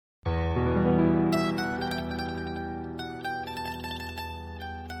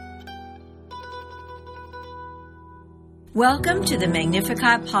Welcome to the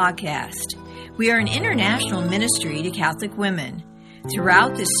Magnificat podcast. We are an international ministry to Catholic women.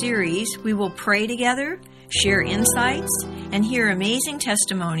 Throughout this series, we will pray together, share insights, and hear amazing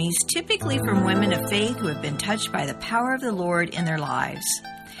testimonies, typically from women of faith who have been touched by the power of the Lord in their lives.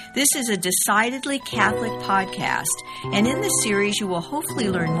 This is a decidedly Catholic podcast, and in this series you will hopefully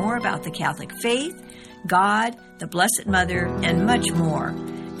learn more about the Catholic faith, God, the Blessed Mother, and much more.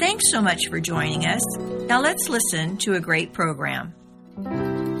 Thanks so much for joining us. Now let's listen to a great program.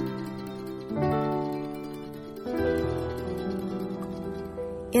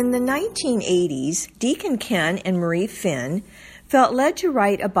 In the 1980s, Deacon Ken and Marie Finn felt led to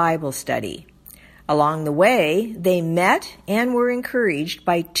write a Bible study. Along the way, they met and were encouraged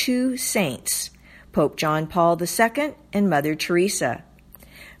by two saints, Pope John Paul II and Mother Teresa.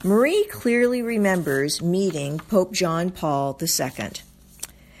 Marie clearly remembers meeting Pope John Paul II.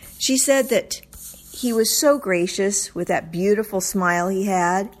 She said that he was so gracious with that beautiful smile he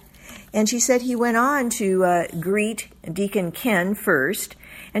had, and she said he went on to greet Deacon Ken first,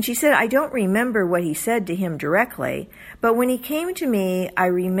 and she said, I don't remember what he said to him directly, but when he came to me, I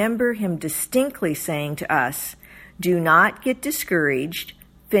remember him distinctly saying to us, do not get discouraged,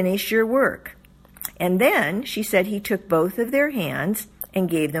 finish your work. And then, she said, he took both of their hands and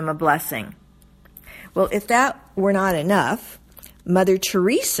gave them a blessing. Well, if that were not enough, Mother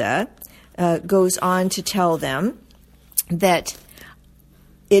Teresa goes on to tell them that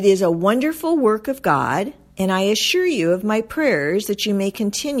it is a wonderful work of God, and I assure you of my prayers that you may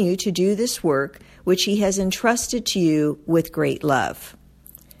continue to do this work which He has entrusted to you with great love.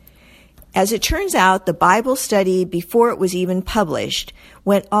 As it turns out, the Bible study, before it was even published,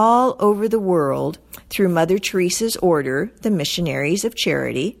 went all over the world through Mother Teresa's order, the Missionaries of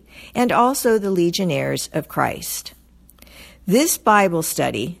Charity, and also the Legionnaires of Christ. This Bible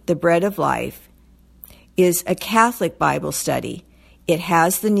study, The Bread of Life, is a Catholic Bible study. It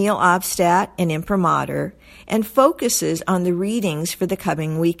has the Nihil Obstat and Imprimatur and focuses on the readings for the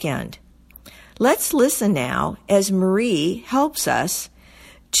coming weekend. Let's listen now as Marie helps us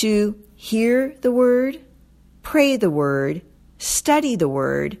to hear the Word, pray the Word, study the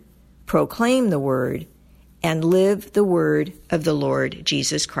Word, proclaim the Word, and live the Word of the Lord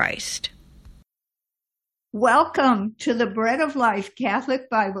Jesus Christ. Welcome to the Bread of Life Catholic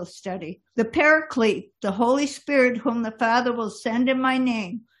Bible Study. The Paraclete, the Holy Spirit whom the Father will send in my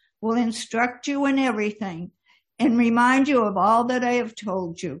name, will instruct you in everything and remind you of all that I have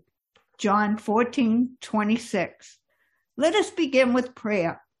told you. John 14:26. Let us begin with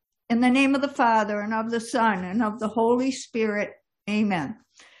prayer. In the name of the Father, and of the Son, and of the Holy Spirit. Amen.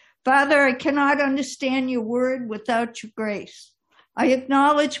 Father, I cannot understand your word without your grace. I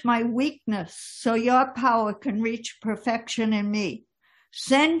acknowledge my weakness so your power can reach perfection in me.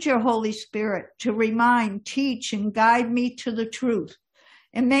 Send your Holy Spirit to remind, teach, and guide me to the truth.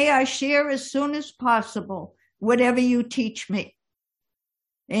 And may I share as soon as possible whatever you teach me.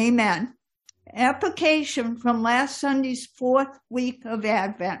 Amen. Application from last Sunday's fourth week of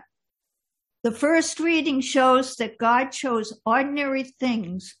Advent. The first reading shows that God chose ordinary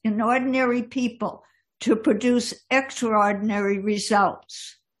things in ordinary people to produce extraordinary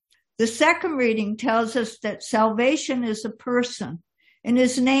results. The second reading tells us that salvation is a person, and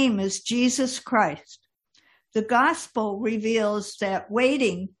his name is Jesus Christ. The gospel reveals that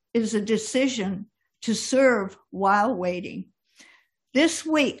waiting is a decision to serve while waiting. This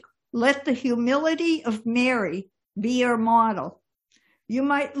week, let the humility of Mary be your model. You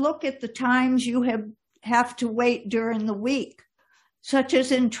might look at the times you have to wait during the week, such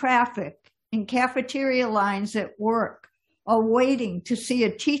as in traffic, in cafeteria lines at work, or waiting to see a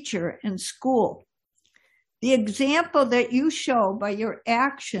teacher in school. The example that you show by your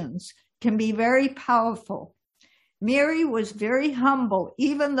actions can be very powerful. Mary was very humble,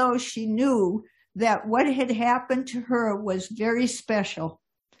 even though she knew that what had happened to her was very special.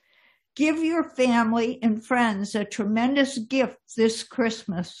 Give your family and friends a tremendous gift this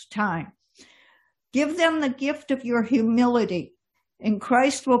Christmas time. Give them the gift of your humility, and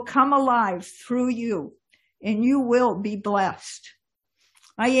Christ will come alive through you, and you will be blessed.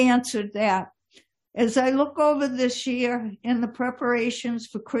 I answered that. As I look over this year and the preparations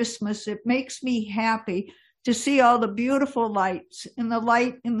for Christmas, it makes me happy to see all the beautiful lights and the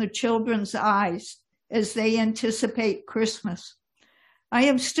light in the children's eyes as they anticipate Christmas. I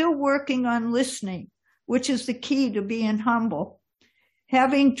am still working on listening, which is the key to being humble.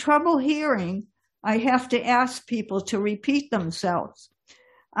 Having trouble hearing, I have to ask people to repeat themselves.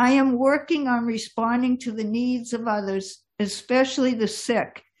 I am working on responding to the needs of others, especially the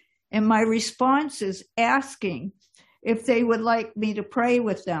sick, and my response is asking if they would like me to pray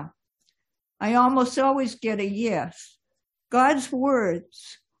with them. I almost always get a yes, God's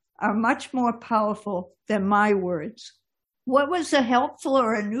words are much more powerful than my words. What was a helpful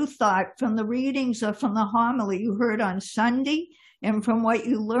or a new thought from the readings or from the homily you heard on Sunday? And from what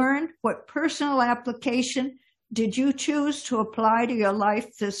you learned, what personal application did you choose to apply to your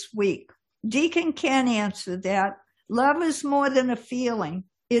life this week? Deacon Ken answered that love is more than a feeling.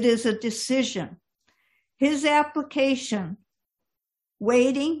 It is a decision. His application,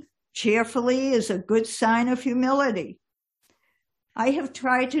 waiting cheerfully, is a good sign of humility. I have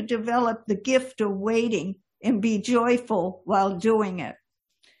tried to develop the gift of waiting and be joyful while doing it.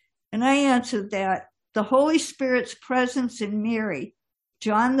 And I answered that the Holy Spirit's presence in Mary,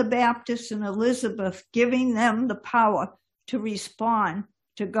 John the Baptist, and Elizabeth, giving them the power to respond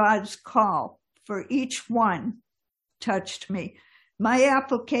to God's call for each one, touched me. My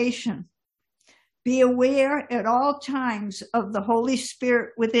application: be aware at all times of the Holy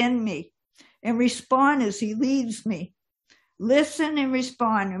Spirit within me and respond as he leads me. Listen and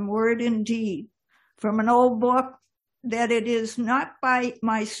respond in word and deed. From an old book, that it is not by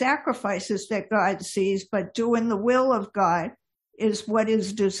my sacrifices that God sees, but doing the will of God is what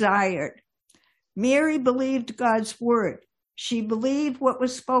is desired. Mary believed God's word. She believed what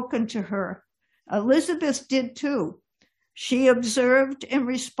was spoken to her. Elizabeth did too. She observed and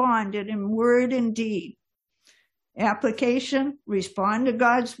responded in word and deed. Application: respond to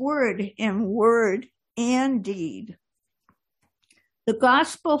God's word in word and deed. The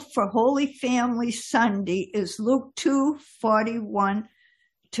Gospel for Holy Family Sunday is Luke 2:41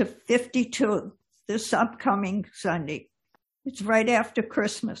 to 52, this upcoming Sunday. It's right after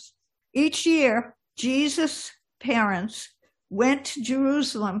Christmas. Each year, Jesus' parents went to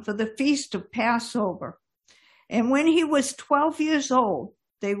Jerusalem for the feast of Passover. And when he was 12 years old,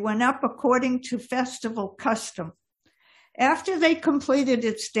 they went up according to festival custom. After they completed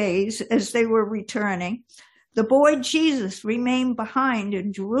its days, as they were returning, the boy Jesus remained behind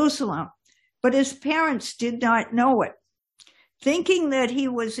in Jerusalem, but his parents did not know it. Thinking that he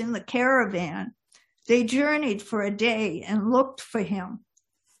was in the caravan, they journeyed for a day and looked for him.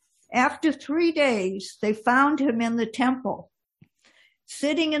 After 3 days, they found him in the temple,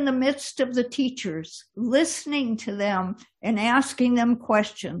 sitting in the midst of the teachers, listening to them and asking them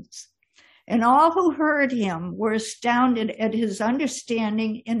questions. And all who heard him were astounded at his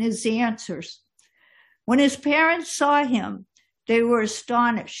understanding and his answers. When his parents saw him, they were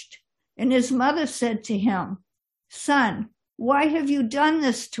astonished. And his mother said to him, "Son, why have you done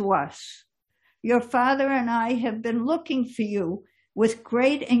this to us? Your father and I have been looking for you with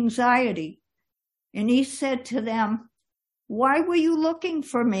great anxiety." And he said to them, "Why were you looking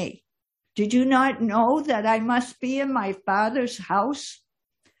for me? Did you not know that I must be in my Father's house?"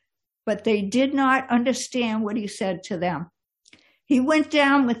 But they did not understand what he said to them. He went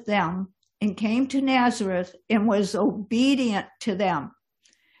down with them and came to Nazareth and was obedient to them.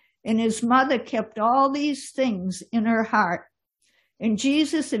 And his mother kept all these things in her heart. And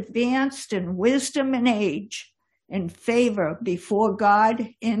Jesus advanced in wisdom and age and favor before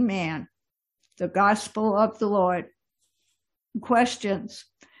God and man. The Gospel of the Lord. Questions.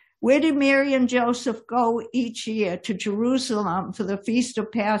 Where did Mary and Joseph go each year to Jerusalem for the Feast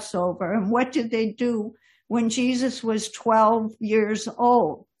of Passover? And what did they do when Jesus was 12 years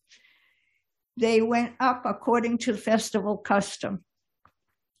old? They went up according to festival custom.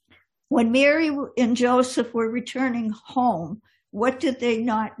 When Mary and Joseph were returning home, what did they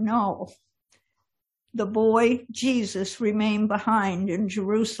not know? The boy Jesus remained behind in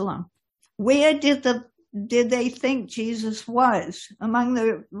Jerusalem. Where did they think Jesus was? Among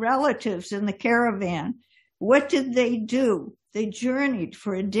the relatives in the caravan. What did they do? They journeyed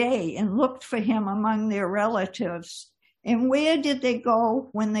for a day and looked for him among their relatives. And where did they go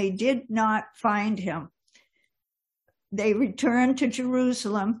when they did not find him? They returned to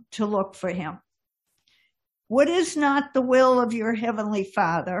Jerusalem to look for him. What is not the will of your heavenly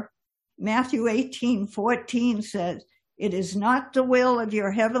Father? Matthew 18:14 says, "It is not the will of your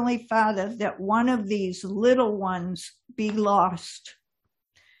heavenly Father that one of these little ones be lost."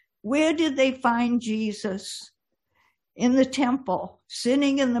 Where did they find Jesus? In the temple,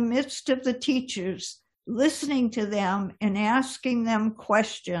 sitting in the midst of the teachers, listening to them and asking them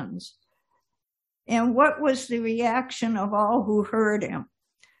questions. And what was the reaction of all who heard him?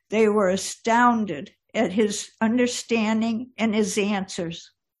 They were astounded at his understanding and his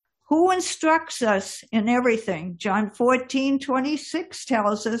answers. Who instructs us in everything? John 14:26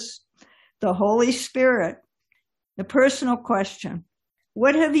 tells us the Holy Spirit. The personal question.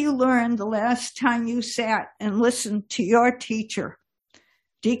 What have you learned the last time you sat and listened to your teacher?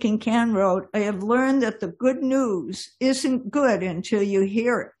 Deacon Ken wrote, "I have learned that the good news isn't good until you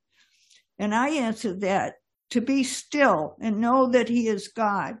hear it." And I answered that to be still and know that he is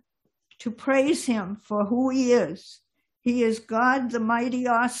God, to praise him for who he is. He is God, the mighty,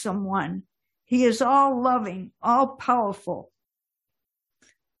 awesome one. He is all loving, all powerful.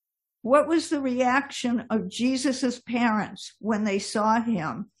 What was the reaction of Jesus' parents when they saw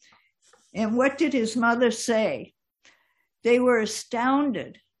him? And what did his mother say? They were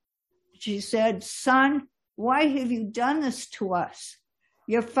astounded. She said, "Son, why have you done this to us?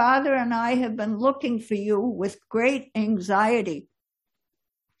 Your father and I have been looking for you with great anxiety."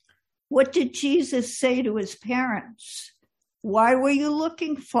 What did Jesus say to his parents? "Why were you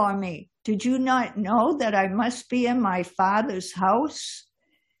looking for me? Did you not know that I must be in my Father's house?"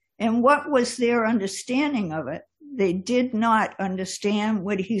 And what was their understanding of it? They did not understand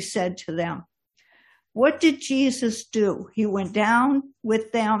what he said to them. What did Jesus do? He went down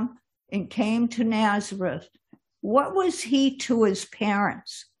with them and came to Nazareth. What was he to his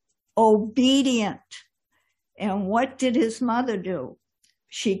parents? Obedient. And what did his mother do?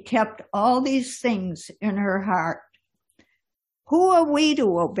 She kept all these things in her heart. Who are we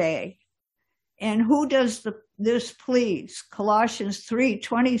to obey? And who does this please? Colossians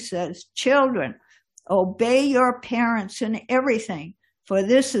 3:20 says, "Children, obey your parents in everything, for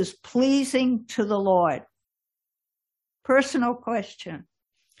this is pleasing to the Lord." Personal question.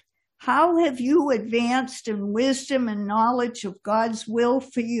 How have you advanced in wisdom and knowledge of God's will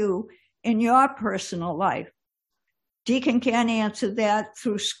for you in your personal life? Deacon Ken answered that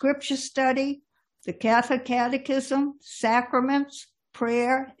through scripture study, the Catholic Catechism, sacraments,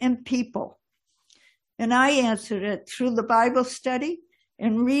 prayer, and people. And I answered it through the Bible study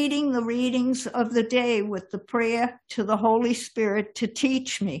and reading the readings of the day with the prayer to the Holy Spirit to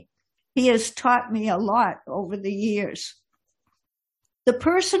teach me. He has taught me a lot over the years. The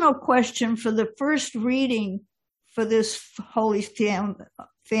personal question for the first reading for this Holy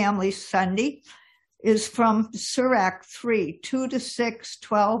Family Sunday is from Sirach 3, 2-6,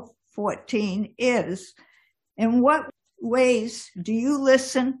 12, 14 is, "In what ways do you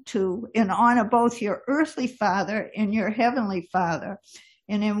listen to and honor both your earthly father and your heavenly Father?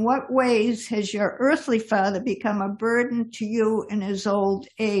 And in what ways has your earthly father become a burden to you in his old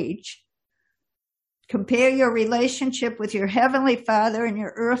age? Compare your relationship with your heavenly Father and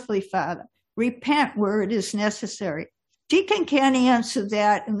your earthly father. Repent where it is necessary." Deacon Ken answered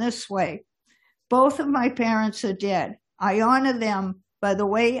that in this way. Both of my parents are dead. I honor them by the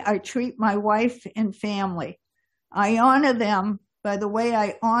way I treat my wife and family. I honor them by the way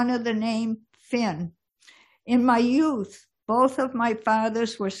I honor the name Finn. In my youth, both of my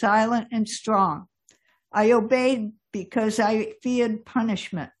fathers were silent and strong. I obeyed because I feared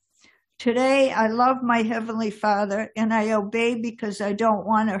punishment. Today, I love my Heavenly Father, and I obey because I don't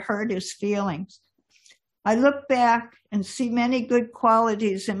want to hurt his feelings. I look back and see many good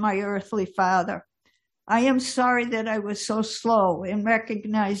qualities in my earthly father. I am sorry that I was so slow in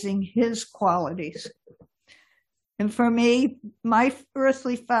recognizing his qualities. And for me, my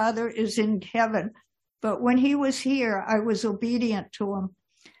earthly father is in heaven, but when he was here, I was obedient to him.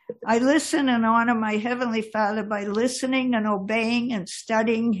 I listen and honor my Heavenly Father by listening and obeying and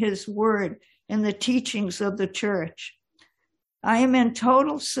studying his word and the teachings of the church. I am in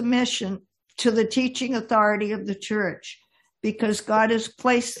total submission to the teaching authority of the church because God has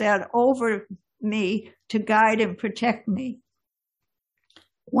placed that over me to guide and protect me.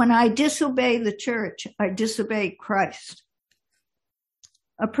 When I disobey the church, I disobey Christ.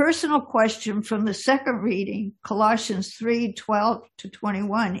 A personal question from the second reading, Colossians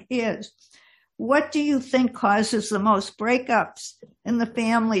 3:12-21 is, what do you think causes the most breakups in the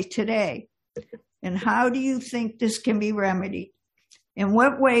family today? And how do you think this can be remedied? In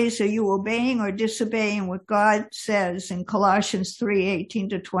what ways are you obeying or disobeying what God says in Colossians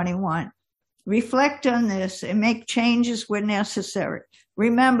 3:18-21? Reflect on this and make changes where necessary.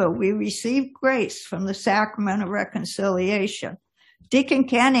 Remember, we receive grace from the sacrament of reconciliation. Deacon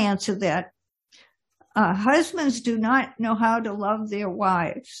Ken answered that. Husbands do not know how to love their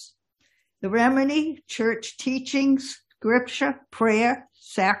wives. The remedy, church teachings, scripture, prayer,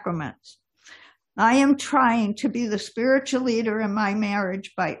 sacraments. I am trying to be the spiritual leader in my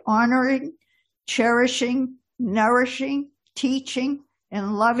marriage by honoring, cherishing, nourishing, teaching,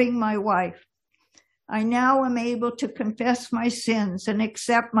 and loving my wife. I now am able to confess my sins and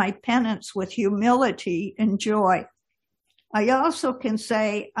accept my penance with humility and joy. I also can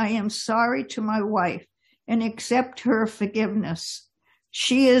say I am sorry to my wife and accept her forgiveness.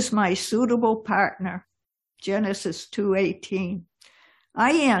 She is my suitable partner. Genesis 2:18.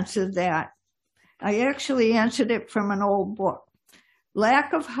 I answered that. I actually answered it from an old book.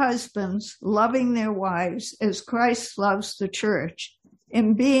 Lack of husbands loving their wives as Christ loves the church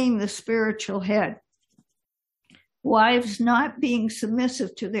and being the spiritual head. Wives not being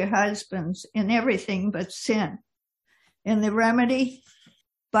submissive to their husbands in everything but sin. And the remedy?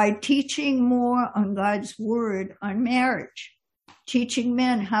 By teaching more on God's word on marriage, teaching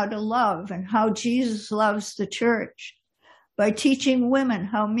men how to love and how Jesus loves the church, by teaching women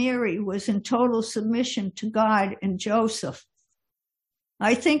how Mary was in total submission to God and Joseph.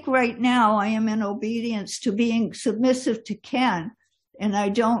 I think right now I am in obedience to being submissive to Ken, and I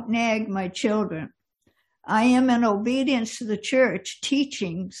don't nag my children. I am in obedience to the church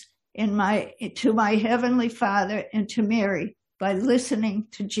teachings to my Heavenly Father and to Mary by listening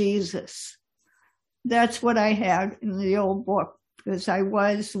to Jesus. That's what I had in the old book, because I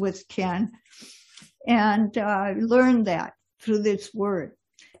was with Ken, and I learned that through this word.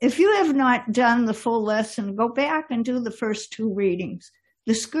 If you have not done the full lesson, go back and do the first 2 readings.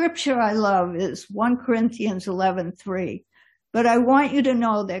 The scripture I love is 1 Corinthians 11:3. But I want you to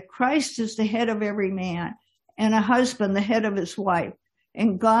know that Christ is the head of every man, and a husband the head of his wife,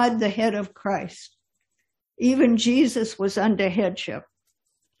 and God the head of Christ. Even Jesus was under headship.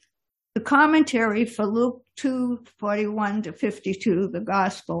 The commentary for Luke 2:41-52, the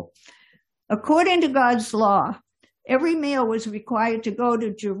gospel. According to God's law, every male was required to go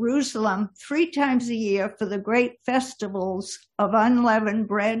to Jerusalem 3 times a year for the great festivals of unleavened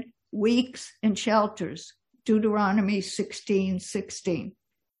bread, weeks, and shelters. Deuteronomy 16:16.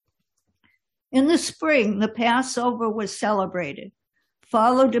 In the spring, the Passover was celebrated,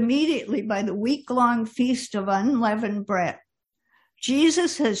 followed immediately by the week-long feast of unleavened bread.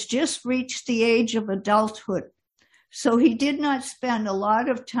 Jesus has just reached the age of adulthood, so he did not spend a lot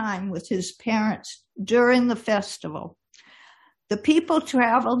of time with his parents during the festival. The people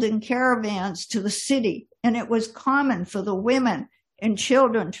traveled in caravans to the city, and it was common for the women and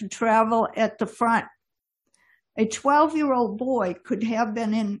children to travel at the front. A 12-year-old boy could have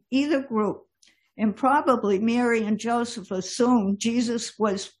been in either group, and probably Mary and Joseph assumed Jesus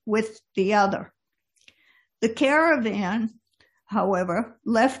was with the other. The caravan, however,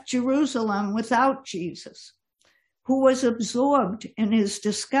 left Jerusalem without Jesus, who was absorbed in his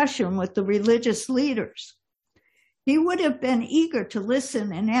discussion with the religious leaders. He would have been eager to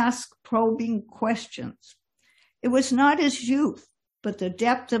listen and ask probing questions. It was not his youth, but the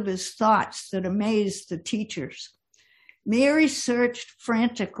depth of his thoughts that amazed the teachers. Mary searched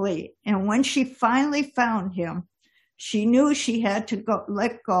frantically, and when she finally found him, she knew she had to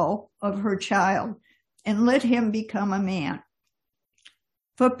let go of her child and let him become a man.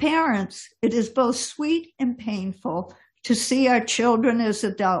 For parents, it is both sweet and painful to see our children as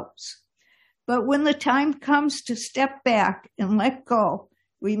adults. But when the time comes to step back and let go,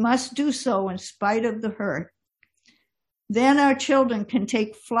 we must do so in spite of the hurt. Then our children can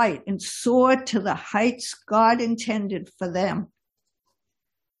take flight and soar to the heights God intended for them.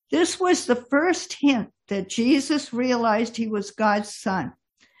 This was the first hint that Jesus realized he was God's son.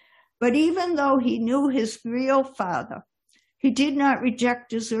 But even though he knew his real father, he did not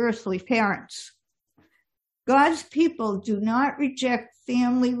reject his earthly parents. God's people do not reject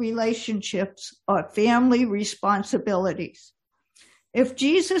family relationships or family responsibilities. If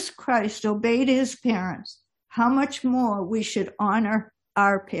Jesus Christ obeyed his parents, how much more we should honor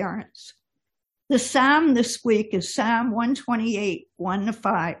our parents. The psalm this week is Psalm 128,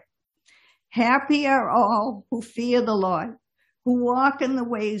 1-5. Happy are all who fear the Lord, who walk in the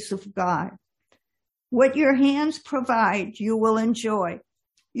ways of God. What your hands provide, you will enjoy.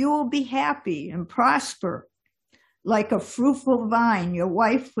 You will be happy and prosper. Like a fruitful vine, your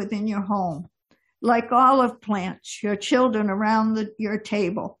wife within your home. Like olive plants, your children around your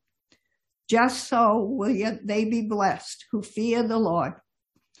table. Just so will they be blessed who fear the Lord.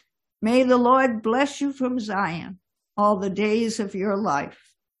 May the Lord bless you from Zion all the days of your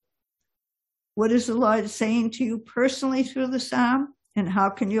life. What is the Lord saying to you personally through the psalm? And how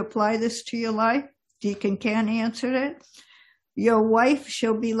can you apply this to your life? Deacon Ken answered it. Your wife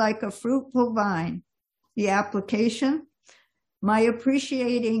shall be like a fruitful vine. The application? My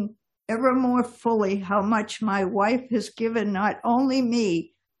appreciating ever more fully how much my wife has given not only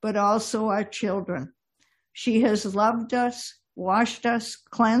me, but also our children. She has loved us, washed us,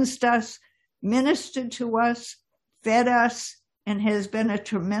 cleansed us, ministered to us, fed us, and has been a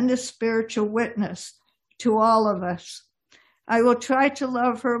tremendous spiritual witness to all of us. I will try to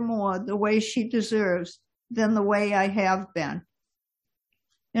love her more the way she deserves than the way I have been.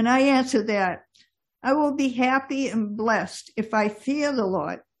 And I answer that. I will be happy and blessed if I fear the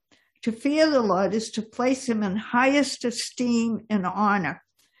Lord. To fear the Lord is to place him in highest esteem and honor.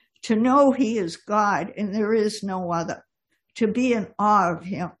 To know he is God and there is no other. To be in awe of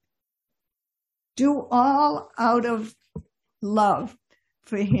him. Do all out of love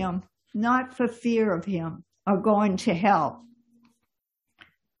for him, not for fear of him. are going to hell.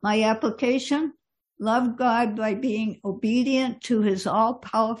 My application: love God by being obedient to his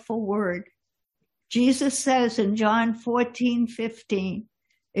all-powerful word. Jesus says in John 14:15,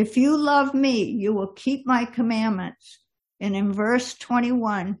 if you love me, you will keep my commandments. And in verse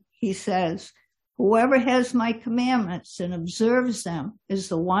 21, he says, whoever has my commandments and observes them is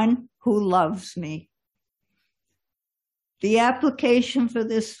the one who loves me. The application for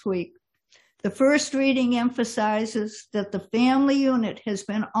this week. The first reading emphasizes that the family unit has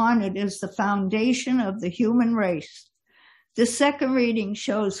been honored as the foundation of the human race. The second reading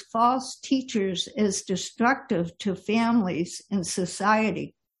shows false teachers as destructive to families and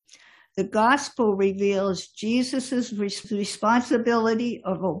society. The gospel reveals Jesus' responsibility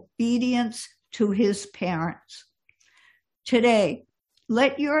of obedience to his parents. Today,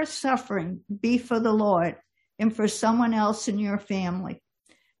 let your suffering be for the Lord and for someone else in your family.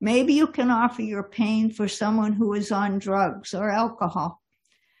 Maybe you can offer your pain for someone who is on drugs or alcohol.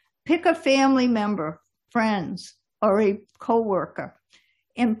 Pick a family member, friends, or a coworker,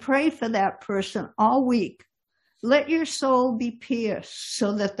 and pray for that person all week. Let your soul be pierced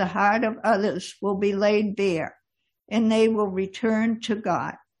so that the heart of others will be laid bare and they will return to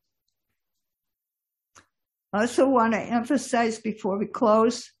God. I also want to emphasize before we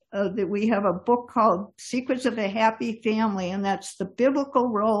close that we have a book called Secrets of a Happy Family, and that's the biblical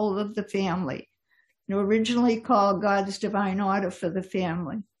role of the family, originally called God's Divine Order for the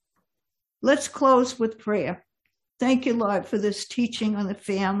Family. Let's close with prayer. Thank you, Lord, for this teaching on the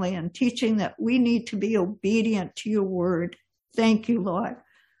family and teaching that we need to be obedient to your word. Thank you, Lord.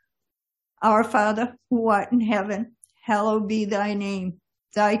 Our Father, who art in heaven, hallowed be thy name.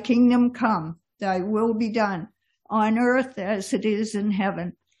 Thy kingdom come, thy will be done, on earth as it is in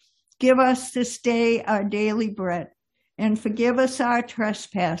heaven. Give us this day our daily bread, and forgive us our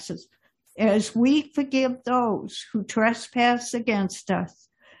trespasses, as we forgive those who trespass against us.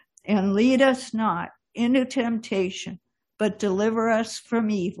 And lead us not into temptation, but deliver us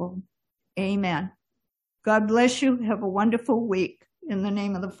from evil. Amen. God bless you. Have a wonderful week. In the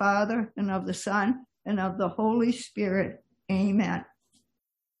name of the Father, and of the Son, and of the Holy Spirit. Amen.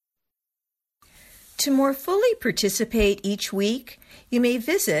 To more fully participate each week, you may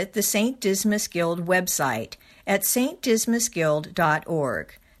visit the St. Dismas Guild website at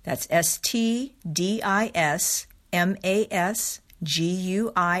stdismasguild.org. That's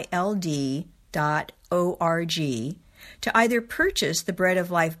stdismasguild.org to either purchase the Bread of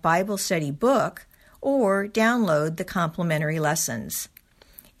Life Bible Study book or download the complimentary lessons.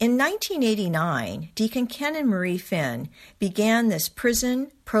 In 1989, Deacon Ken and Marie Finn began this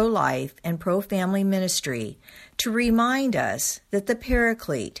prison, pro-life, and pro-family ministry to remind us that the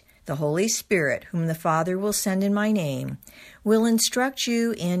Paraclete, the Holy Spirit, whom the Father will send in my name, will instruct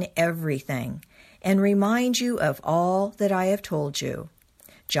you in everything and remind you of all that I have told you.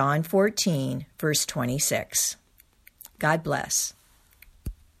 John 14, verse 26. God bless.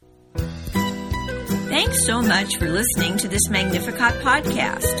 Thanks so much for listening to this Magnificat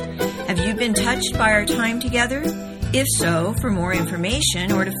podcast. Have you been touched by our time together? If so, for more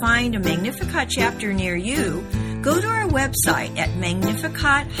information or to find a Magnificat chapter near you, go to our website at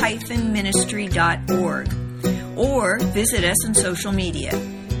magnificat-ministry.org or visit us on social media.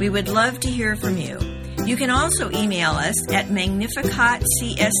 We would love to hear from you. You can also email us at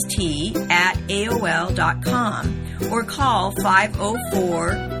magnificatcst@aol.com or call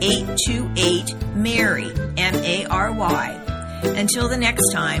 504-828-MARY, M-A-R-Y. Until the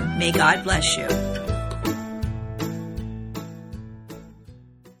next time, may God bless you.